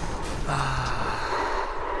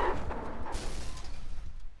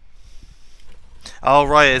 Oh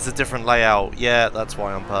right, it's a different layout. Yeah, that's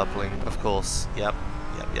why I'm purpling. Of course. Yep.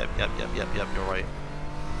 Yep. You're right.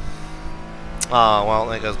 Ah, well,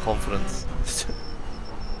 there goes confidence.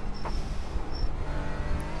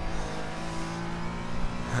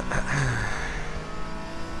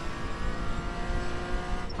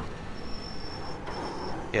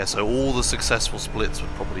 Yeah, so all the successful splits would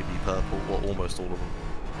probably be purple, well, almost all of them.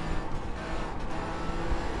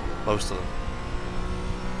 Most of them.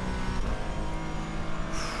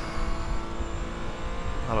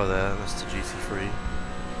 Hello there, Mr. GT3.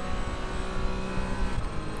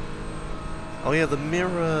 Oh yeah, the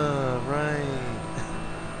mirror, right.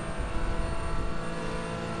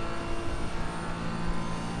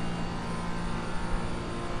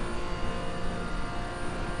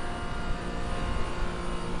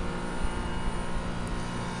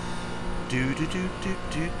 Do do do do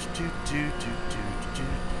do do do do do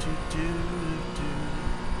do do do.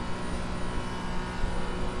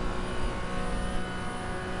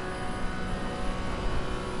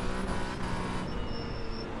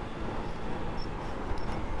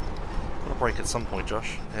 Got a break at some point,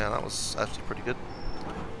 Josh. Yeah, that was actually pretty good.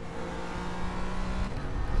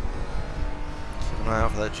 Keep an eye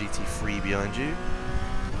out for that GT3 behind you.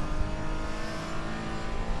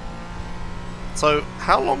 So,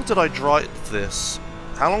 how long did I drive this?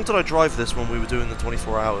 How long did I drive this when we were doing the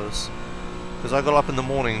 24 hours? Because I got up in the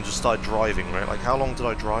morning and just started driving, right? Like, how long did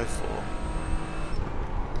I drive for?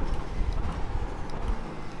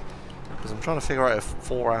 Because I'm trying to figure out if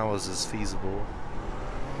 4 hours is feasible.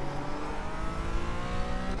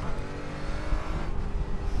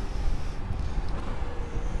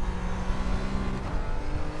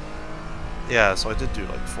 Yeah, so I did do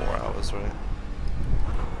like 4 hours, right?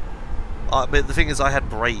 But the thing is, I had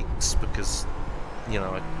brakes because, you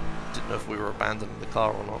know, I didn't know if we were abandoning the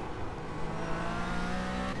car or not.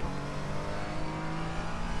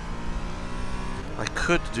 I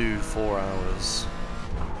could do 4 hours.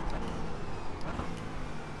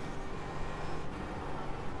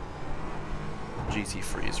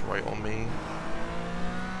 GT3 is right on me.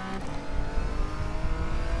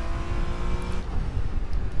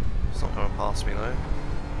 It's not going past me though.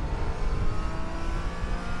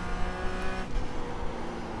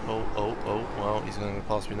 Oh, well, he's going to go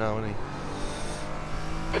past me now, isn't he?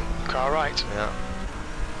 Car right. Yeah.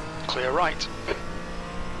 Clear right.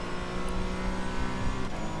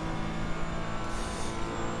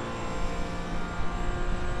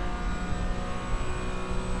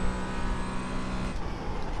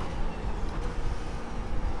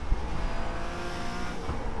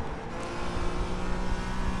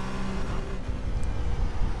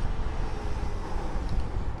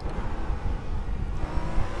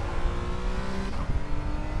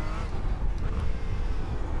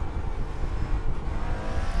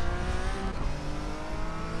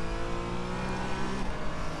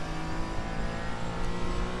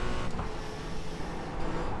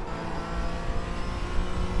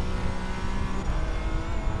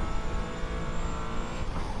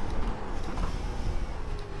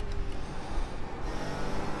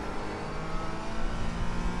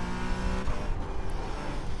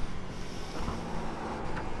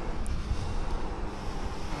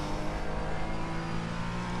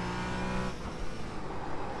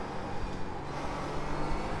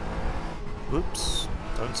 Oops.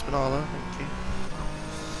 Don't spinala, thank you.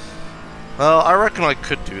 Well, I reckon I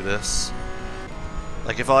could do this.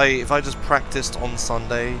 Like, if I just practiced on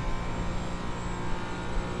Sunday,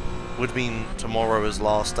 would mean tomorrow is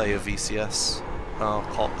last day of VCS. Oh,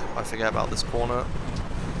 cock. I forget about this corner.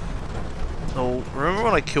 Oh, remember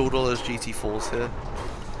when I killed all those GT4s here?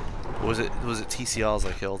 Or was it TCRs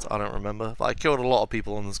I killed? I don't remember. But I killed a lot of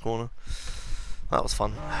people on this corner. That was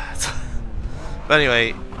fun. But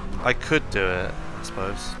anyway, I could do it, I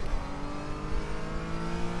suppose.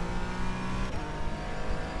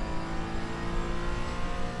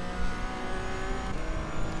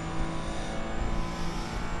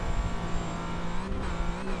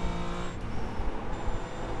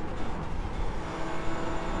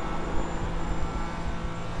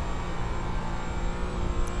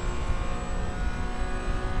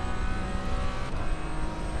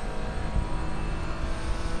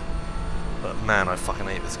 Man, I fucking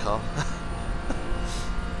hate this car.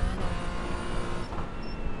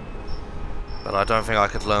 But I don't think I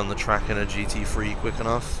could learn the track in a GT3 quick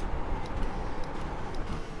enough.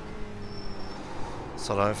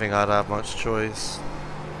 So I don't think I'd have much choice.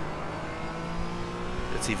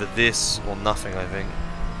 It's either this or nothing, I think.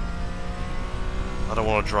 I don't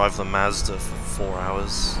want to drive the Mazda for 4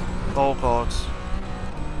 hours. Oh god.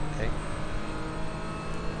 Okay.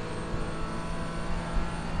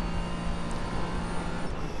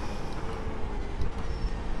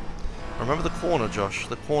 Remember the corner, Josh?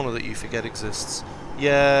 The corner that you forget exists.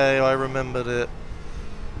 Yay, I remembered it.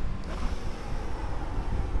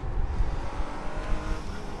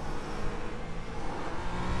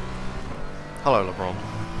 Hello, LeBron.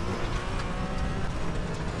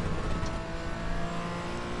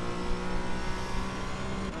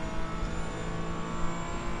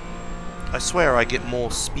 I swear I get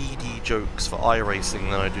more speedy jokes for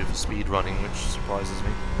iRacing than I do for speedrunning, which surprises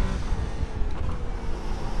me.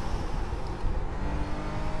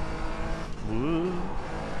 Woo.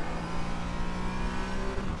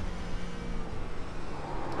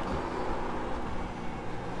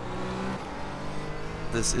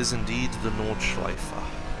 This is indeed the Nordschleife.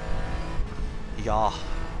 Ja.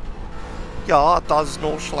 Ja, das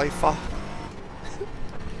Nordschleife.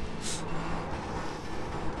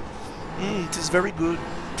 It is very good.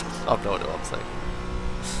 I have no idea what I'm saying.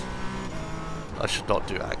 I should not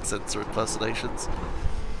do accents or impersonations.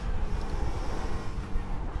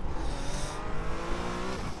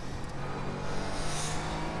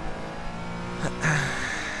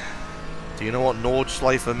 Do you know what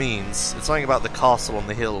Nordschleife means? It's something about the castle on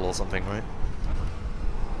the hill or something, right?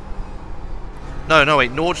 No,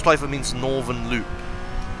 wait. Nordschleife means Northern Loop.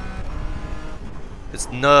 It's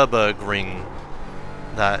Nürburgring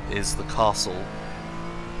that is the castle.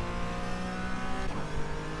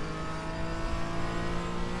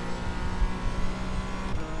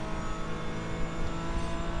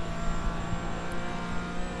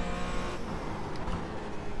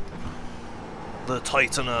 The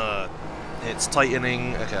Tightener. It's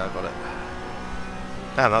tightening. Okay, I got it.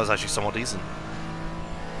 Damn, that was actually somewhat decent.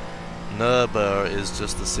 Nürburgring is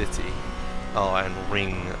just the city. Oh, and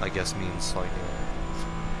ring, I guess, means like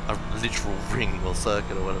a literal ring or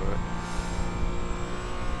circuit or whatever.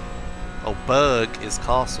 Oh, Berg is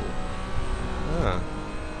castle. Ah.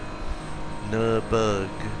 Nürburgring.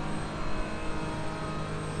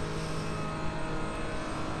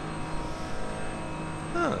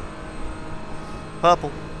 Huh.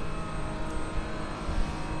 Purple.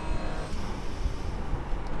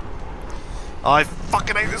 I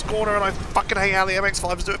fucking hate this corner and I fucking hate how the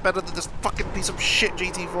MX-5s do it better than this fucking piece of shit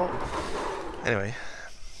GT4. Anyway,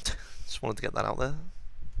 just wanted to get that out there.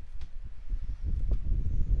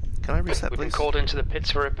 Can I reset, please? We've been called into the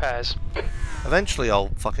pits for repairs. Eventually I'll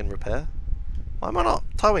fucking repair. Why am I not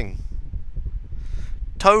towing?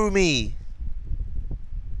 Tow me!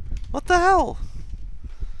 What the hell?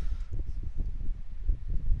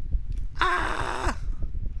 Ah!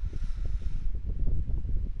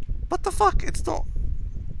 What the fuck? It's not...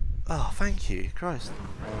 Oh, thank you. Christ.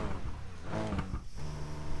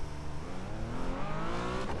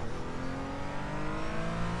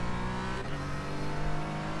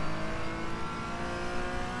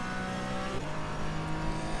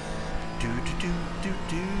 Do do do do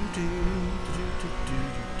do do do do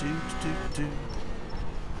do do do.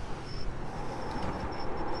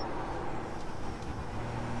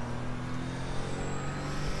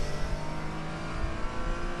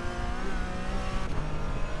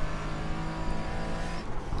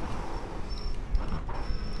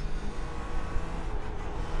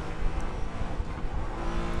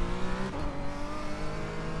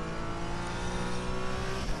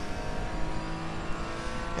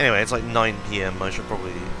 Anyway, it's like 9 PM. I should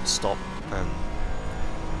probably stop and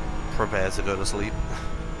prepare to go to sleep.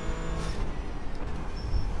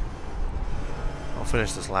 I'll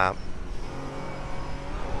finish this lap.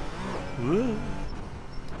 Woo.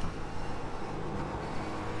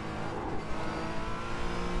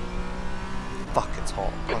 Fuck, it's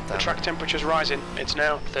hot. The track temperature's rising. It's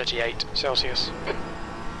now 38 Celsius.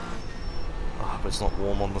 Oh, but it's not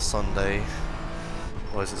warm on the Sunday.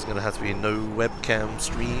 Otherwise it's going to have to be no webcam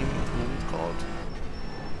stream. Oh god.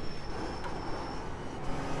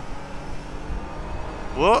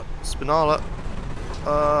 What? Spinala.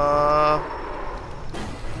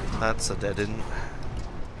 That's a dead end.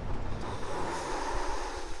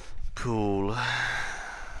 Cool.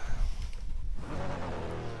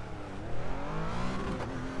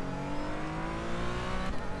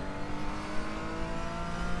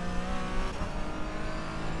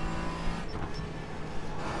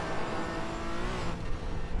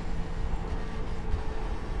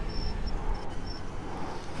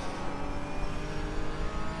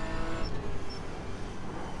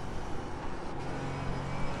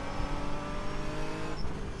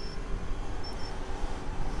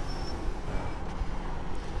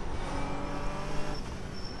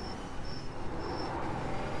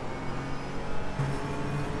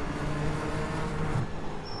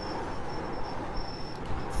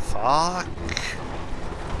 Fuck.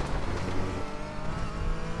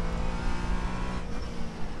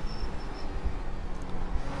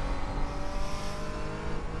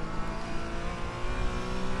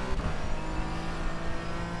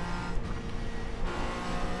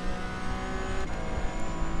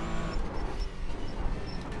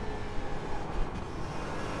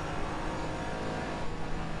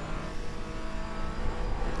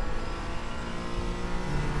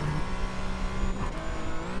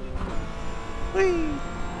 Wee!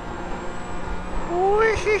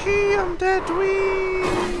 Wee! I'm dead! Wee!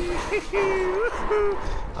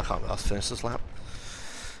 I can't. I'll finish this lap.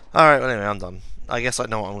 Alright, well, anyway, I'm done. I guess I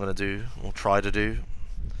know what I'm gonna do, or try to do.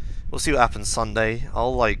 We'll see what happens Sunday.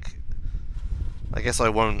 I'll, like... I guess I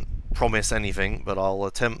won't promise anything, but I'll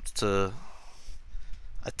attempt to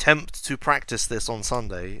practice this on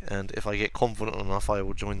Sunday, and if I get confident enough, I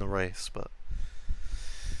will join the race, but...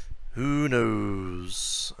 who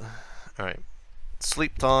knows? Alright.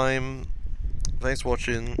 Sleep time. Thanks for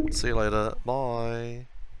watching. See you later. Bye.